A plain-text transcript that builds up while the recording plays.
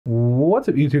What's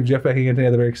up YouTube? Jeff back again today,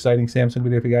 another very exciting Samsung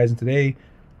video for you guys, and today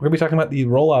we're going to be talking about the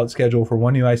rollout schedule for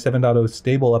One UI 7.0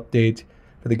 stable update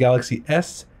for the Galaxy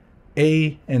S,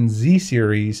 A, and Z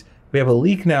series. We have a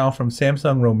leak now from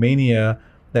Samsung Romania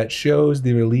that shows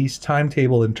the release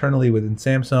timetable internally within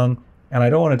Samsung, and I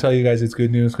don't want to tell you guys it's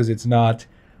good news because it's not.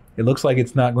 It looks like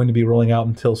it's not going to be rolling out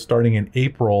until starting in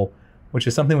April, which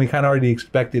is something we kind of already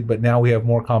expected, but now we have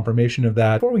more confirmation of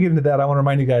that. Before we get into that, I want to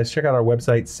remind you guys, check out our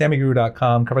website,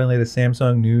 sammyguru.com, covering the latest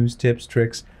Samsung news, tips,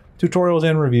 tricks, tutorials,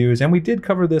 and reviews. And we did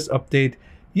cover this update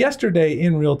yesterday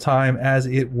in real time as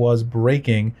it was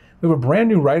breaking. We have a brand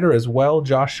new writer as well,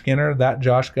 Josh Skinner, that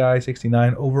Josh guy,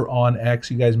 69, over on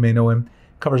X. You guys may know him.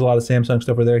 Covers a lot of Samsung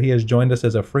stuff over there. He has joined us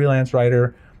as a freelance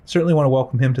writer. Certainly want to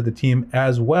welcome him to the team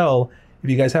as well. If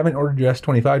you guys haven't ordered your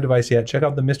S25 device yet, check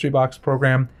out the Mystery Box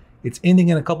program. It's ending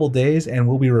in a couple days and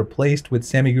will be replaced with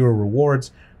Sammy Guru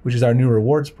Rewards, which is our new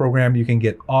rewards program. You can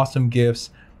get awesome gifts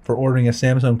for ordering a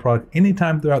Samsung product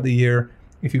anytime throughout the year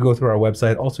if you go through our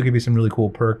website. Also give you some really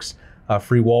cool perks,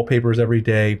 free wallpapers every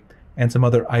day, and some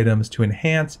other items to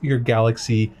enhance your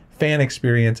Galaxy fan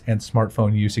experience and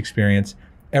smartphone use experience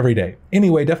every day.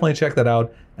 Anyway, definitely check that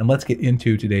out, and let's get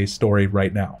into today's story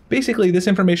right now. Basically, this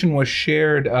information was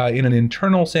shared in an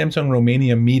internal Samsung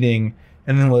Romania meeting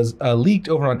and then was leaked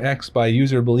over on X by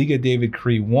user Beliga David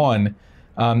Cree 1.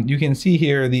 You can see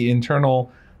here the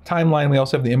internal timeline. We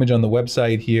also have the image on the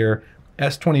website here.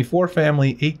 S24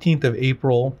 family, 18th of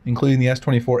April, including the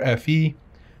S24 FE.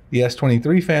 The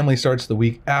S23 family starts the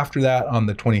week after that on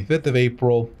the 25th of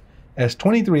April.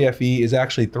 S23 FE is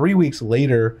actually 3 weeks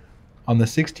later on the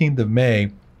 16th of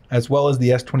May, as well as the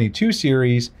S22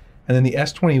 series, and then the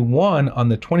S21 on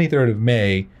the 23rd of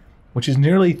May, which is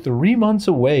nearly 3 months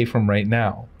away from right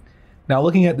now. Now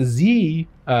looking at the Z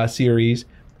series,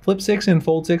 Flip 6 and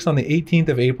Fold 6 on the 18th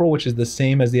of April, which is the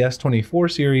same as the S24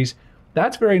 series.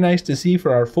 That's very nice to see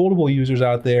for our foldable users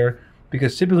out there,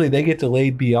 because typically they get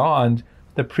delayed beyond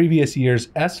the previous year's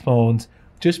S phones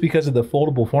just because of the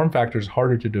foldable form factor is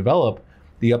harder to develop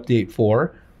the update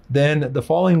for. Then the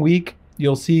following week,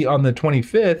 you'll see on the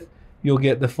 25th, you'll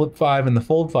get the Flip 5 and the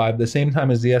Fold 5, the same time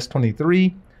as the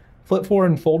S23. Flip 4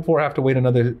 and Fold 4 have to wait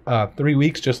another 3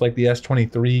 weeks, just like the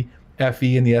S23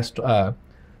 FE and the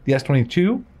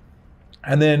S22.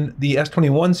 And then the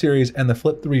S21 series and the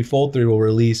Flip 3, Fold 3 will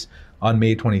release on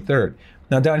May 23rd.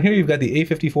 Now down here, you've got the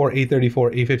A54, A34,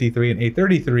 A53, and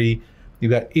A33.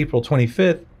 You've got April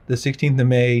 25th, the 16th of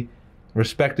May,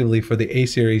 respectively, for the A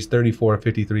series 34,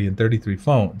 53, and 33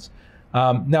 phones.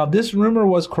 Now this rumor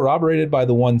was corroborated by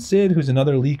the one Sid, who's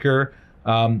another leaker,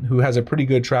 who has a pretty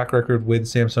good track record with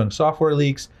Samsung software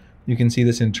leaks. You can see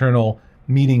this internal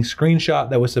meeting screenshot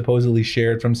that was supposedly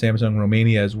shared from Samsung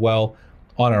Romania as well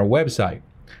on our website.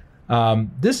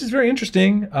 This is very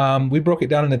interesting. We broke it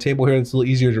down in a table here that's a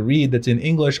little easier to read, that's in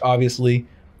English, obviously,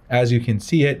 as you can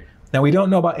see it. Now, we don't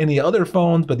know about any other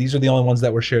phones, but these are the only ones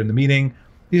that were shared in the meeting.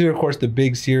 These are, of course, the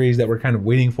big series that we're kind of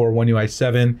waiting for, One UI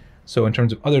 7. So in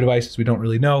terms of other devices, we don't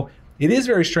really know. It is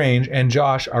very strange, and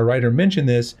Josh, our writer, mentioned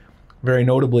this very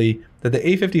notably, that the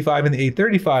A55 and the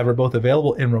A35 are both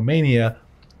available in Romania,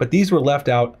 but these were left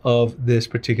out of this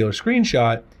particular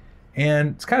screenshot. And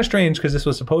it's kind of strange because this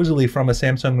was supposedly from a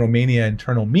Samsung Romania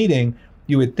internal meeting.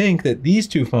 You would think that these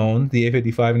two phones, the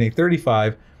A55 and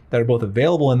A35, that are both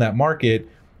available in that market,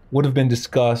 would have been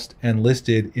discussed and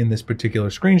listed in this particular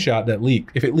screenshot that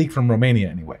leaked, if it leaked from Romania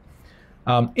anyway.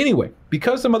 Anyway,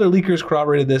 because some other leakers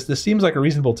corroborated this, this seems like a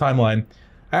reasonable timeline.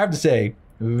 I have to say,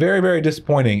 very, very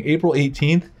disappointing. April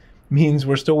 18th means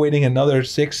we're still waiting another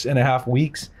 6.5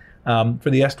 weeks for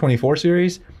the S24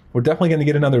 series. We're definitely going to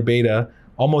get another beta.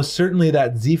 Almost certainly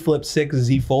that Z Flip 6,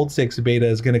 Z Fold 6 beta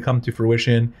is going to come to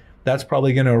fruition. That's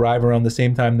probably going to arrive around the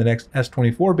same time the next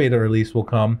S24 beta release will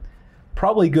come.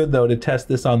 Probably good, though, to test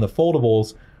this on the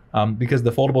foldables, because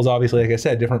the foldables, obviously, like I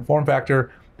said, different form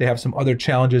factor. They have some other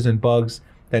challenges and bugs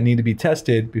that need to be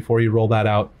tested before you roll that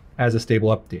out as a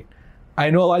stable update. I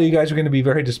know a lot of you guys are going to be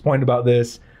very disappointed about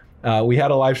this. We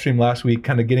had a live stream last week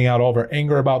kind of getting out all of our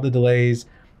anger about the delays.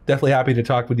 Definitely happy to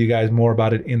talk with you guys more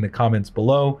about it in the comments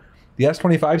below. The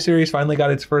S25 series finally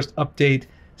got its first update.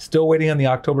 Still waiting on the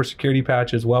October security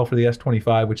patch as well for the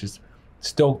S25, which is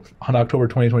still on October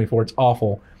 2024. It's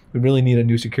awful. We really need a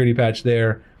new security patch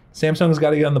there. Samsung's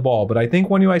got to get on the ball, but I think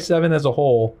One UI 7 as a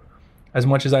whole, as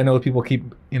much as I know people keep,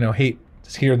 hate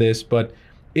to hear this, but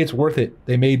it's worth it.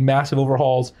 They made massive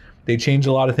overhauls. They changed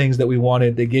a lot of things that we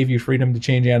wanted. They gave you freedom to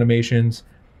change animations.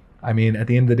 I mean, at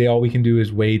the end of the day, all we can do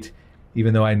is wait,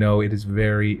 even though I know it is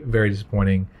very, very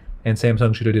disappointing, and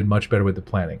Samsung should have did much better with the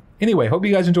planning. Anyway, hope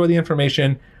you guys enjoy the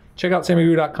information. Check out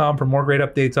sammyguru.com for more great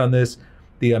updates on this.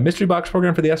 The mystery box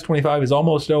program for the S25 is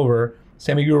almost over.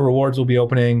 Sammy Guru rewards will be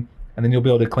opening, and then you'll be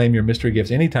able to claim your mystery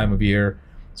gifts any time of year.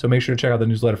 So make sure to check out the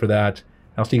newsletter for that.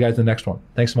 I'll see you guys in the next one.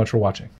 Thanks so much for watching.